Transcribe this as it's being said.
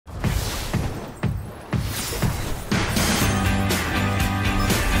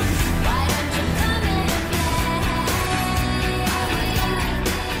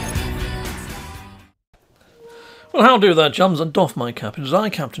Well, how do there, chums, and doff my cap. It is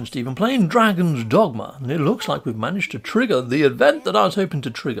I, Captain Stephen, playing Dragon's Dogma, and it looks like we've managed to trigger the event that I was hoping to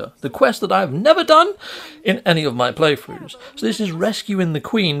trigger, the quest that I have never done in any of my playthroughs. So this is rescuing the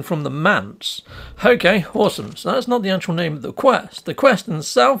Queen from the Manse. Okay, awesome. So that's not the actual name of the quest. The quest in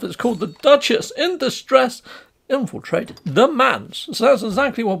itself is called the Duchess in Distress Infiltrate the Manse. So that's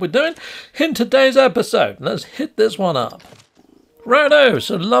exactly what we're doing in today's episode. Let's hit this one up. Righto,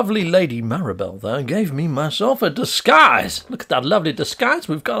 so lovely Lady Maribel there gave me myself a disguise. Look at that lovely disguise.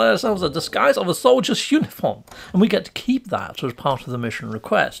 We've got ourselves a disguise of a soldier's uniform. And we get to keep that as part of the mission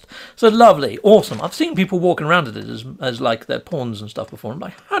request. So lovely, awesome. I've seen people walking around in it as like their pawns and stuff before. I'm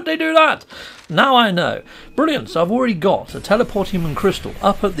like, how'd they do that? Now I know. Brilliant, so I've already got a teleportium crystal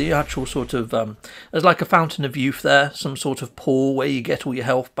up at the actual sort of, there's like a fountain of youth there. Some sort of pool where you get all your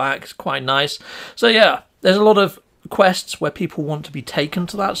health back. It's quite nice. So yeah, there's a lot of quests where people want to be taken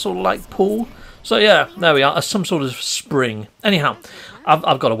to that sort of like pool. So yeah, there we are, some sort of spring. Anyhow,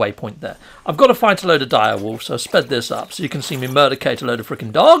 I've got a waypoint there. I've got to fight a load of dire wolves, so I sped this up so you can see me murdercate a load of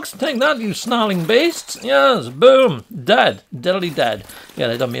freaking dogs. Take that, you snarling beasts. Yes, boom, dead, deadly dead. Yeah,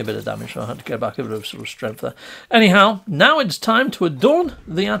 they done me a bit of damage, so I had to go back a bit of sort of strength there. Anyhow, now it's time to adorn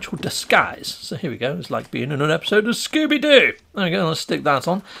the actual disguise. So here we go, it's like being in an episode of Scooby-Doo. There we go, let's stick that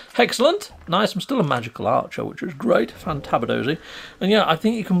on. Excellent, nice, I'm still a magical archer, which is great, fantabadozy. And yeah, I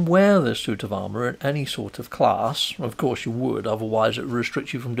think you can wear this suit of armour in any sort of class. Of course you would, otherwise it would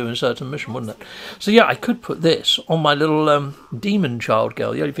restrict you from doing a certain mission, wouldn't it? So yeah, I could put this on my little demon child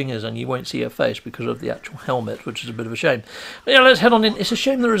girl. The only thing is, and you won't see her face because of the actual helmet, which is a bit of a shame. But yeah, let's head on in. It's a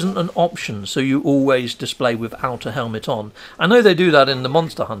shame there isn't an option, so you always display without a helmet on. I know they do that in the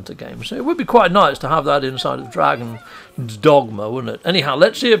Monster Hunter game, so it would be quite nice to have that inside of Dragon's Dogma, wouldn't it? Anyhow,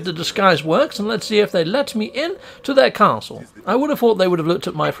 let's see if the disguise works, and let's see if they let me in to their castle. I would have thought they would have looked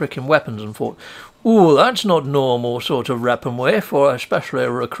at my freaking weapons and thought, ooh, that's not normal sort of weaponry for especially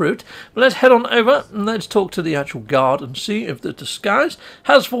a recruit. But let's head on over and let's talk to the actual guard and see if the disguise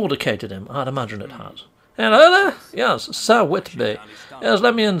has vindicated him. I'd imagine it has. Hello there? Yes, Sir Whitby. Yes,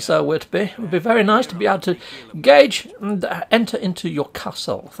 let me in, Sir Whitby. It would be very nice to be able to gauge and enter into your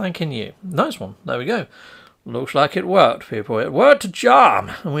castle. Thanking you. Nice one. There we go. Looks like it worked, people. It worked to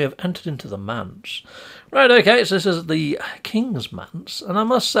charm, and we have entered into the manse. Right, okay, so this is the King's Manse, and I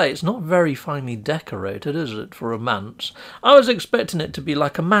must say, it's not very finely decorated, is it, for a manse? I was expecting it to be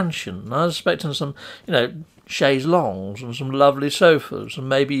like a mansion. I was expecting some, you know, chaise longues and some lovely sofas and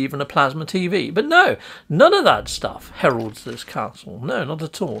maybe even a plasma TV. But no, none of that stuff heralds this castle. No, not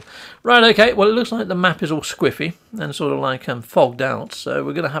at all. Right, okay, well, it looks like the map is all squiffy and sort of like fogged out, so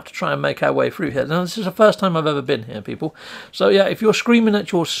we're going to have to try and make our way through here. Now, this is the first time I've ever been here, people. So, yeah, if you're screaming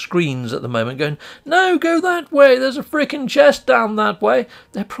at your screens at the moment going, no, go that way, there's a freaking chest down that way,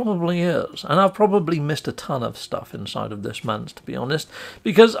 there probably is. And I've probably missed a ton of stuff inside of this manse, to be honest,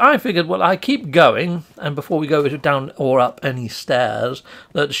 because I figured, well, I keep going, and before we go down or up any stairs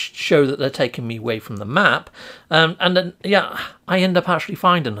that show that they're taking me away from the map, and then, yeah, I end up actually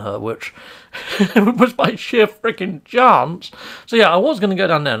finding her, which was by sheer freaking chance. So, yeah, I was going to go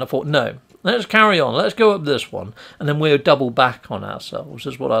down there, and I thought, no, let's carry on. Let's go up this one, and then we'll double back on ourselves,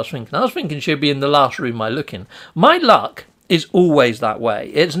 is what I was thinking. I was thinking she'd be in the last room I look in. My luck is always that way.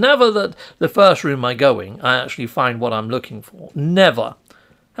 It's never that the first room I go in, I actually find what I'm looking for. Never.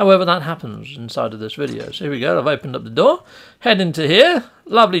 However, that happens inside of this video. So here we go. I've opened up the door. Head into here.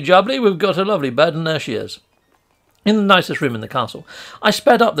 Lovely jubbly. We've got a lovely bed, and there she is. In the nicest room in the castle. I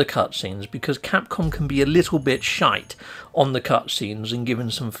sped up the cutscenes because Capcom can be a little bit shite on the cutscenes and giving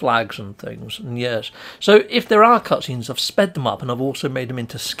some flags and things. And yes, so if there are cutscenes, I've sped them up and I've also made them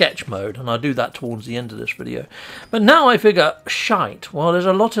into sketch mode, and I'll do that towards the end of this video. But now I figure, shite, well, there's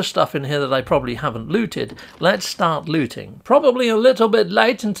a lot of stuff in here that I probably haven't looted. Let's start looting. Probably a little bit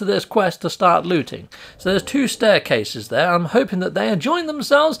late into this quest to start looting. So there's two staircases there. I'm hoping that they adjoin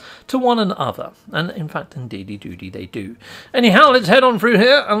themselves to one another. And in fact, indeedy-doody, they do. Anyhow, let's head on through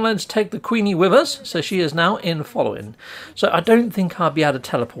here and let's take the Queenie with us. So she is now in following. So I don't think I'll be able to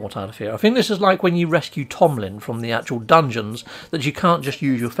teleport out of here. I think this is like when you rescue Tomlin from the actual dungeons, that you can't just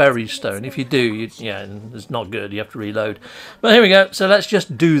use your fairy stone. If you do, yeah, it's not good. You have to reload. But here we go. So let's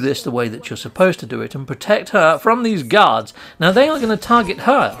just do this the way that you're supposed to do it and protect her from these guards. Now, they are going to target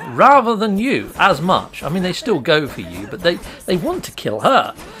her rather than you as much. I mean, they still go for you, but they want to kill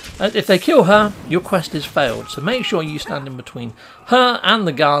her. If they kill her, your quest is failed. So make sure you stand in between her and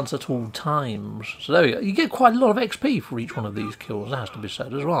the guards at all times. So there we go. You get quite a lot of XP for each one of these kills, that has to be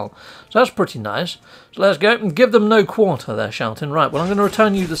said as well. So that's pretty nice. So let's go and give them no quarter, they're shouting. Right, well I'm going to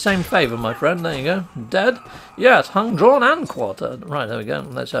return you the same favour, my friend. There you go. Dead. Yes, hung, drawn and quarter. Right, there we go.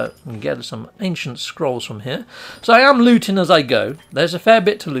 Let's get some ancient scrolls from here. So I am looting as I go. There's a fair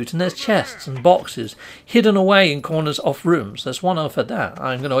bit to loot, and there's chests and boxes hidden away in corners off rooms. There's one over there.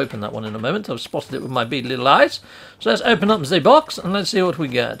 I'm going to open that one in a moment. I've spotted it with my beady little eyes. So let's open up the box and let's see what we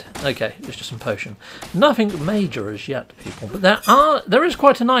get. Okay, it's just some potion. Nothing major as yet, people. But there is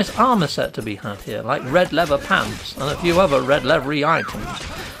quite a nice armour set to be had here, like red leather pants and a few other red leathery items.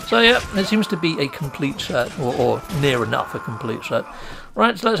 So yeah, it seems to be a complete set, or near enough a complete set.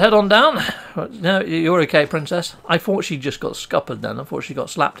 Right, so let's head on down. No, you're okay, princess. I thought she just got scuppered then. I thought she got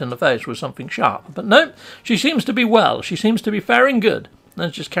slapped in the face with something sharp. But no, she seems to be well. She seems to be faring good.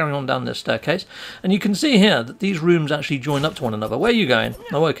 Let's just carry on down this staircase. And you can see here that these rooms actually join up to one another. Where are you going?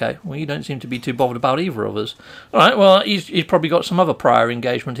 Oh, okay. Well, you don't seem to be too bothered about either of us. All right, well, he's probably got some other prior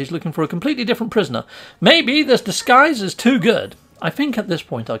engagement. He's looking for a completely different prisoner. Maybe this disguise is too good. I think at this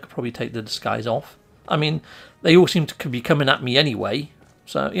point I could probably take the disguise off. I mean, they all seem to be coming at me anyway.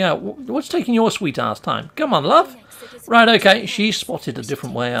 So, yeah, what's taking your sweet ass time? Come on, love. Right, okay, she spotted a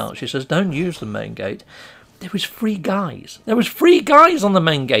different way out. She says, don't use the main gate. There was 3 guys. There was 3 guys on the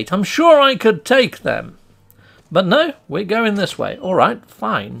main gate. I'm sure I could take them. But no, we're going this way. All right,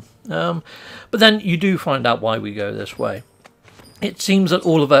 fine. But then you do find out why we go this way. It seems that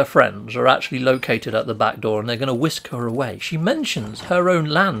all of her friends are actually located at the back door and they're going to whisk her away. She mentions her own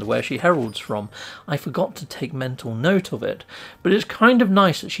land where she heralds from. I forgot to take mental note of it, but it's kind of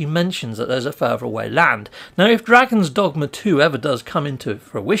nice that she mentions that there's a further away land. Now, if Dragon's Dogma 2 ever does come into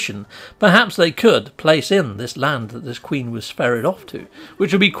fruition, perhaps they could place in this land that this queen was ferried off to,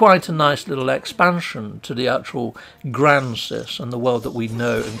 which would be quite a nice little expansion to the actual Grand Sis and the world that we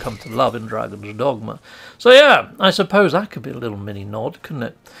know and come to love in Dragon's Dogma. So yeah, I suppose that could be a little mini nod, couldn't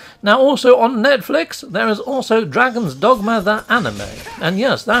it? Now also on Netflix, there is also Dragon's Dogma the anime. And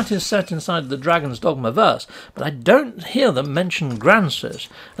yes, that is set inside the Dragon's Dogma verse, but I don't hear them mention Grand Sis,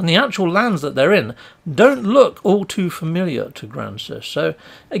 and the actual lands that they're in don't look all too familiar to Grand Sis. So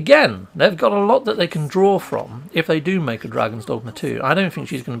again, they've got a lot that they can draw from if they do make a Dragon's Dogma 2. I don't think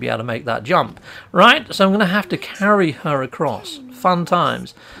she's going to be able to make that jump. Right, so I'm going to have to carry her across. Fun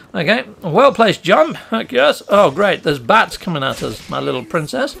times. Okay, well-placed jump. Heck yes. Oh, great. There's bats coming at us, my little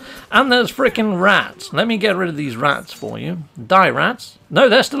princess. And there's freaking rats. Let me get rid of these rats for you. Die, rats. No,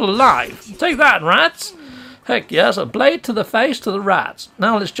 they're still alive. Take that, rats. Heck yes, a blade to the face to the rats.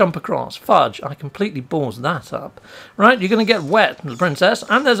 Now let's jump across. Fudge, I completely balls that up. Right, you're going to get wet, little princess.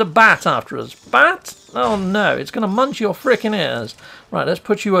 And there's a bat after us. Bat? Oh no, it's going to munch your frickin' ears. Right, let's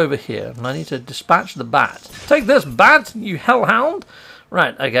put you over here. And I need to dispatch the bat. Take this, bat, you hellhound.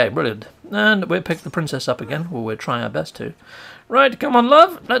 Right, okay, brilliant. And we'll pick the princess up again. Well, we'll try our best to. Right, come on,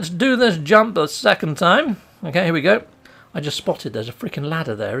 love. Let's do this jump the second time. Okay, here we go. I just spotted there's a freaking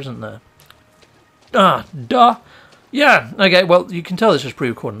ladder there, isn't there? Ah, duh. Yeah, okay, well, you can tell this is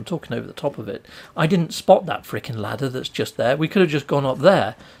pre-recorded. I'm talking over the top of it. I didn't spot that freaking ladder that's just there. We could have just gone up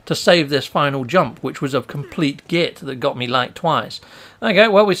there to save this final jump, which was a complete git that got me like twice. Okay,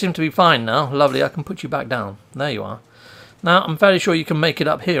 well, we seem to be fine now. Lovely, I can put you back down. There you are. Now, I'm fairly sure you can make it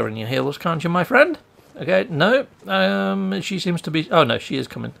up here in your heels, can't you, my friend? Okay, no. She seems to be... Oh, no, she is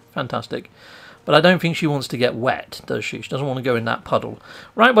coming. Fantastic. But I don't think she wants to get wet, does she? She doesn't want to go in that puddle.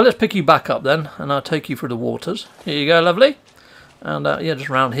 Right, well, let's pick you back up then, and I'll take you through the waters. Here you go, lovely. And, yeah, just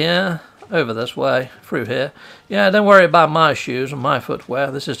round here, over this way, through here. Yeah, don't worry about my shoes and my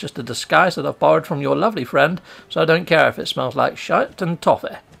footwear. This is just a disguise that I've borrowed from your lovely friend, so I don't care if it smells like shite and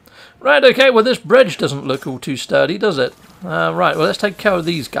toffee. Right, okay, well, this bridge doesn't look all too sturdy, does it? Right, well, let's take care of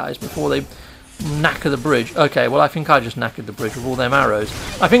these guys before they knacker the bridge. Okay, well, I think I just knackered the bridge with all them arrows.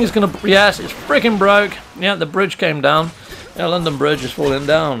 I think it's going to... Yes, it's freaking broke. Yeah, the bridge came down. Yeah, London Bridge is falling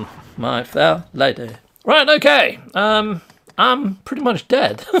down, my fair lady. Right, okay. I'm pretty much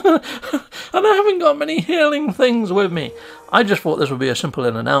dead. And I haven't got many healing things with me. I just thought this would be a simple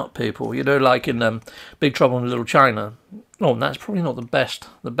in and out, people. You know, like in Big Trouble in Little China. Oh, that's probably not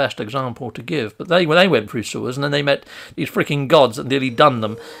the best example to give. But they went through sewers and then they met these freaking gods that nearly done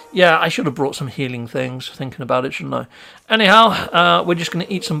them. Yeah, I should have brought some healing things, thinking about it, shouldn't I? Anyhow, we're just going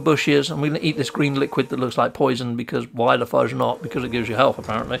to eat some bushes and we're going to eat this green liquid that looks like poison because why the fudge not? Because it gives you health,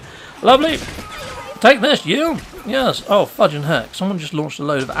 apparently. Lovely. Take this, you. Yes. Oh, fudge and heck. Someone just launched a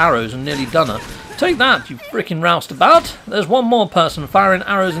load of arrows and nearly done her. Take that, you frickin' roustabout. There's one more person firing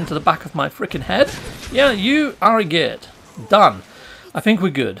arrows into the back of my frickin' head. Yeah, you are a git. Done. I think we're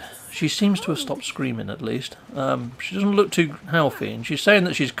good. She seems to have stopped screaming, at least. She doesn't look too healthy, and she's saying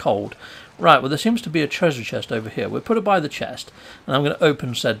that she's cold. Right, well, there seems to be a treasure chest over here. We'll put her by the chest, and I'm going to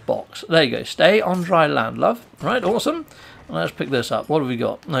open said box. There you go. Stay on dry land, love. Right, awesome. Let's pick this up. What have we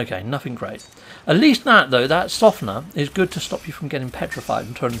got? Okay, nothing great. At least that, though, that softener is good to stop you from getting petrified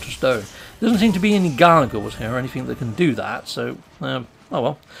and turned into stone. There doesn't seem to be any gargoyles here or anything that can do that, so, oh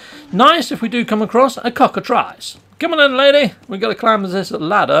well. Nice if we do come across a cockatrice. Come on in, lady. We've got to climb this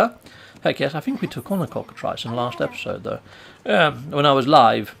ladder. Heck yes, I think we took on a cockatrice in the last episode, though. Yeah, when I was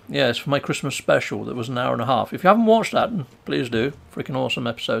live. Yes, for my Christmas special that was an hour and a half. If you haven't watched that, please do. Freaking awesome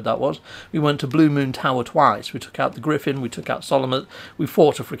episode that was. We went to Blue Moon Tower twice. We took out the Griffin, we took out Solomon, we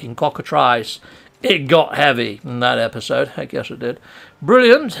fought a freaking cockatrice. It got heavy in that episode. Heck yes, it did.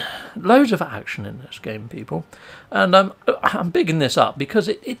 Brilliant. Loads of action in this game, people. And I'm bigging this up because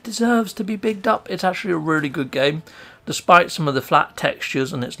it deserves to be bigged up. It's actually a really good game, despite some of the flat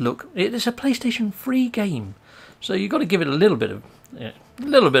textures and its look. It is a PlayStation 3 game, so you've got to give it a little bit of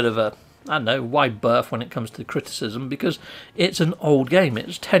a, I don't know, wide berth when it comes to criticism, because it's an old game.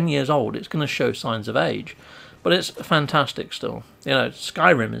 It's 10 years old. It's going to show signs of age. But it's fantastic still. You know,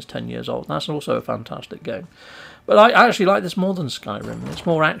 Skyrim is 10 years old. That's also a fantastic game. But I actually like this more than Skyrim. It's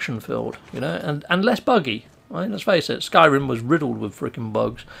more action-filled, you know, and less buggy. Right? Let's face it, Skyrim was riddled with freaking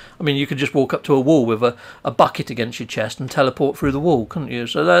bugs. I mean, you could just walk up to a wall with a bucket against your chest and teleport through the wall, couldn't you?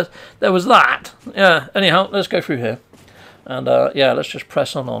 So there was that. Yeah, anyhow, let's go through here. And, yeah, let's just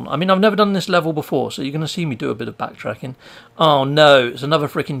press on. I mean, I've never done this level before, so you're going to see me do a bit of backtracking. Oh, no, it's another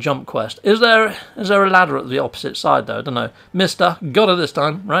freaking jump quest. Is there a ladder at the opposite side, though? I don't know. Mister, got her this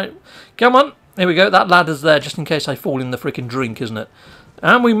time, right? Come on. Here we go. That ladder's there just in case I fall in the freaking drink, isn't it?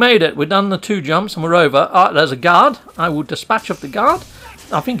 And we made it. We've done the 2 jumps, and we're over. There's a guard. I will dispatch up the guard.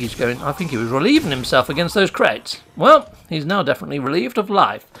 I think he was relieving himself against those crates. Well, he's now definitely relieved of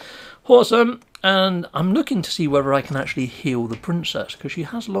life. Awesome. And I'm looking to see whether I can actually heal the princess, because she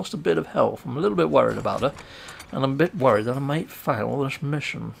has lost a bit of health. I'm a little bit worried about her, and I'm a bit worried that I might fail this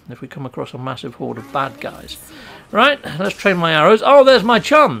mission if we come across a massive horde of bad guys. Right, let's train my arrows. Oh, there's my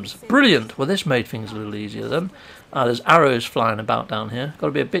chums. Brilliant. Well, this made things a little easier then. There's arrows flying about down here. Got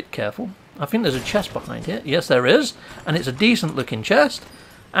to be a bit careful. I think there's a chest behind here. Yes, there is, and it's a decent looking chest.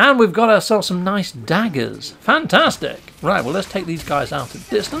 And we've got ourselves some nice daggers. Fantastic. Right, well, let's take these guys out at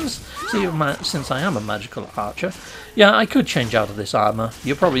distance. See, since I am a magical archer. Yeah, I could change out of this armour.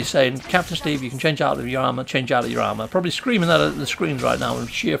 You're probably saying, Captain Steve, you can change out of your armour, change out of your armour. Probably screaming that at the screens right now in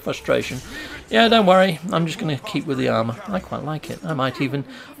sheer frustration. Yeah, don't worry. I'm just going to keep with the armour. I quite like it. I might even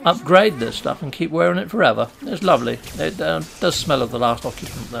upgrade this stuff and keep wearing it forever. It's lovely. It does smell of the last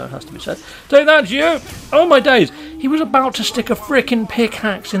occupant, though, it has to be said. Take that, you! Oh, my days. He was about to stick a frickin'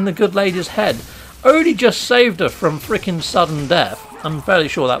 pickaxe in the good lady's head. Odie just saved her from frickin' sudden death. I'm fairly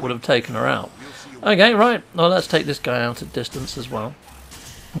sure that would have taken her out. Okay, right. Well, let's take this guy out at distance as well.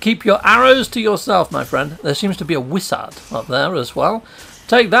 Keep your arrows to yourself, my friend. There seems to be a wizard up there as well.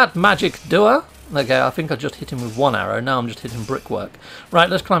 Take that, magic doer. Okay, I think I just hit him with 1 arrow. Now I'm just hitting brickwork. Right,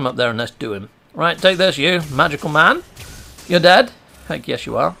 let's climb up there and let's do him. Right, take this, you, magical man. You're dead? Heck yes,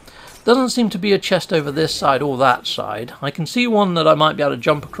 you are. Doesn't seem to be a chest over this side or that side. I can see one that I might be able to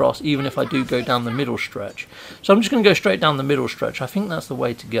jump across even if I do go down the middle stretch. So I'm just going to go straight down the middle stretch. I think that's the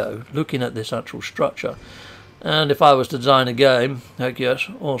way to go, looking at this actual structure. And if I was to design a game, heck yes,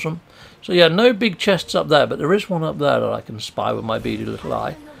 awesome. So yeah, no big chests up there, but there is one up there that I can spy with my beady little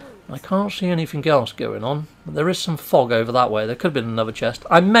eye. I can't see anything else going on, but there is some fog over that way. There could have been another chest.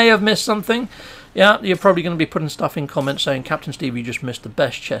 I may have missed something. Yeah, you're probably going to be putting stuff in comments saying, Captain Steve, you just missed the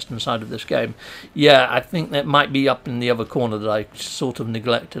best chest inside of this game. Yeah, I think that might be up in the other corner that I sort of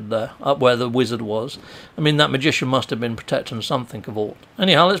neglected there, up where the wizard was. I mean, that magician must have been protecting something of aught.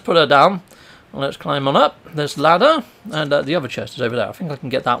 Anyhow, let's put her down. Let's climb on up this ladder, and the other chest is over there. I think I can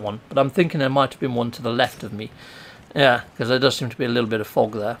get that one, but I'm thinking there might have been one to the left of me. Yeah, because there does seem to be a little bit of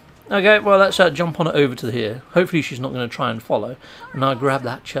fog there. Okay, well, let's jump on it over to here. Hopefully she's not going to try and follow. And I'll grab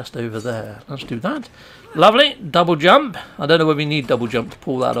that chest over there. Let's do that. Lovely. Double jump. I don't know whether we need double jump to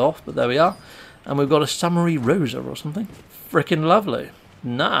pull that off, but there we are. And we've got a summary Rosa or something. Frickin' lovely.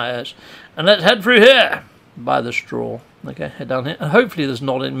 Nice. And let's head through here by the straw. Okay, head down here. And hopefully there's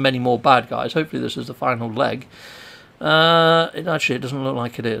not many more bad guys. Hopefully this is the final leg. Actually, it doesn't look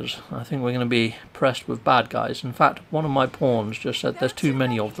like it is. I think we're going to be pressed with bad guys. In fact, one of my pawns just said there's too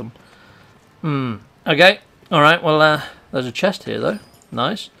many of them. Okay. Alright, well, there's a chest here, though.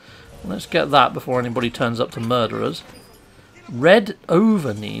 Nice. Let's get that before anybody turns up to murder us. Red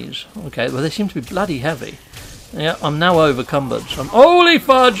overknees. Okay, well, they seem to be bloody heavy. Yeah, I'm now overcumbered. So holy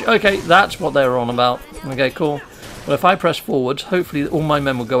fudge! Okay, that's what they were on about. Okay, cool. Well, if I press forwards, hopefully all my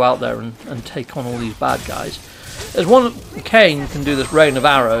men will go out there and take on all these bad guys. There's one, Kane can do this rain of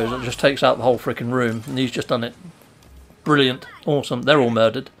arrows that just takes out the whole freaking room, and he's just done it. Brilliant. Awesome. They're all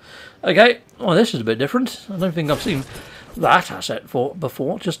murdered. Okay, well this is a bit different. I don't think I've seen that asset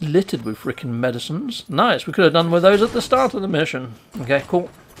before, just littered with freaking medicines. Nice, we could have done with those at the start of the mission. Okay, cool.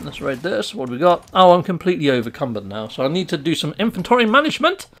 Let's raid this. What do we got? Oh, I'm completely overcumbered now, so I need to do some inventory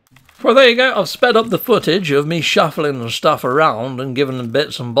management. Well, there you go. I've sped up the footage of me shuffling stuff around and giving them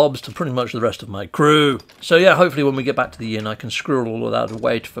bits and bobs to pretty much the rest of my crew. So yeah, hopefully when we get back to the inn I can squirrel all of that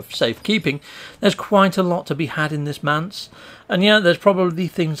away for safekeeping. There's quite a lot to be had in this manse. And yeah, there's probably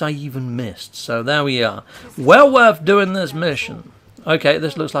things I even missed. So there we are. Well worth doing this mission. Okay,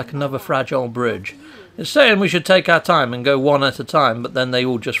 this looks like another fragile bridge. It's saying we should take our time and go one at a time, but then they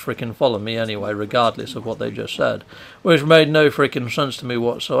all just freaking follow me anyway, regardless of what they just said. Which made no freaking sense to me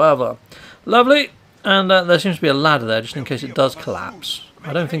whatsoever. Lovely. And there seems to be a ladder there, just in case it does collapse.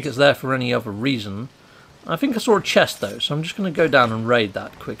 I don't think it's there for any other reason. I think I saw a chest, though, so I'm just going to go down and raid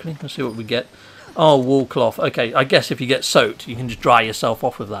that quickly and see what we get. Oh, wool cloth. Okay, I guess if you get soaked, you can just dry yourself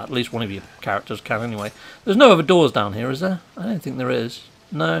off with that. At least one of your characters can anyway. There's no other doors down here, is there? I don't think there is.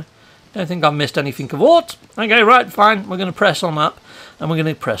 No. Don't think I've missed anything of aught. Okay, right, fine. We're going to press on up and we're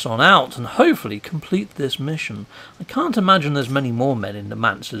going to press on out and hopefully complete this mission. I can't imagine there's many more men in the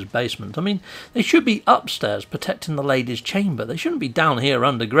Manse's basement. I mean, they should be upstairs protecting the lady's chamber. They shouldn't be down here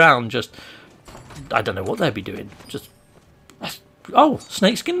underground just... I don't know what they'd be doing. Just... Oh,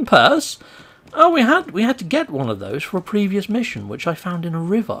 snakeskin purse? Oh, we had to get one of those for a previous mission, which I found in a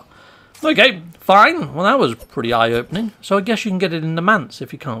river. Okay, fine. Well, that was pretty eye-opening. So I guess you can get it in the Manse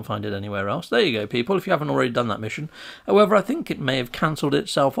if you can't find it anywhere else. There you go, people, if you haven't already done that mission. However, I think it may have cancelled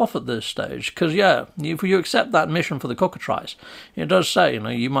itself off at this stage. Because, yeah, if you accept that mission for the cockatrice, it does say, you know,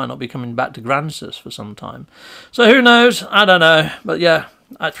 you might not be coming back to Grancis for some time. So who knows? I don't know. But, yeah,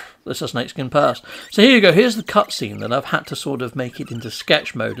 this is a snakeskin purse. So here you go. Here's the cutscene that I've had to sort of make it into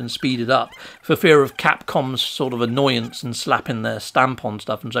sketch mode and speed it up for fear of Capcom's sort of annoyance and slapping their stamp on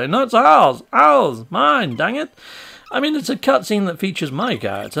stuff and saying, no, it's ours, mine, dang it. I mean, it's a cutscene that features my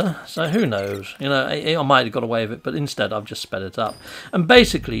character, so who knows? You know, I might have got away with it, but instead I've just sped it up. And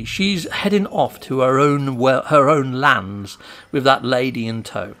basically, she's heading off to her own lands with that lady in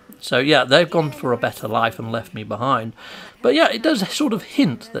tow. So yeah, they've gone for a better life and left me behind. But yeah, it does sort of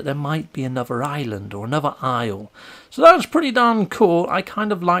hint that there might be another island or another isle. So that's pretty darn cool. I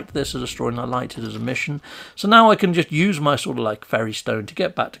kind of liked this as a story and I liked it as a mission. So now I can just use my sort of like ferry stone to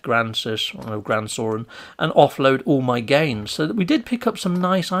get back to Grancis, or Gran Soren, and offload all my gains. So that we did pick up some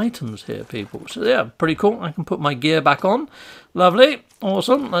nice items here, people. So yeah, pretty cool. I can put my gear back on. Lovely.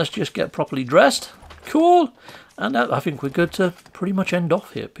 Awesome. Let's just get properly dressed. Cool. And I think we're good to pretty much end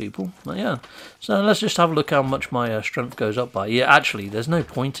off here, people. But yeah, so let's just have a look how much my strength goes up by. Yeah, actually, there's no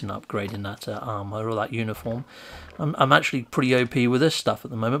point in upgrading that armour or that uniform. I'm actually pretty OP with this stuff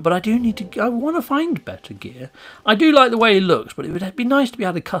at the moment, but I do need to... I want to find better gear. I do like the way it looks, but it would be nice to be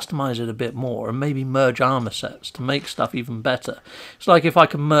able to customise it a bit more and maybe merge armour sets to make stuff even better. It's like if I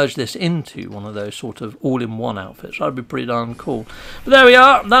can merge this into one of those sort of all-in-one outfits. That'd be pretty darn cool. But there we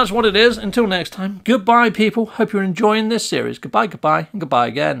are. That's what it is. Until next time, goodbye, people. Hope you're enjoying this series. Goodbye, goodbye, and goodbye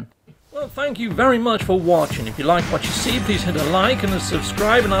again. Well, thank you very much for watching. If you like what you see, please hit a like and a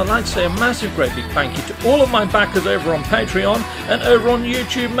subscribe. And I'd like to say a massive, great big thank you to all of my backers over on Patreon and over on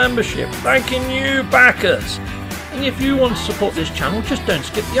YouTube membership. Thanking you, backers. And if you want to support this channel, just don't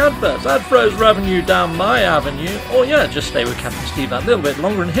skip the adverts. That throws revenue down my avenue. Or yeah, just stay with Captain Steve that little bit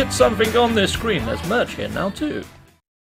longer and hit something on this screen. There's merch here now too.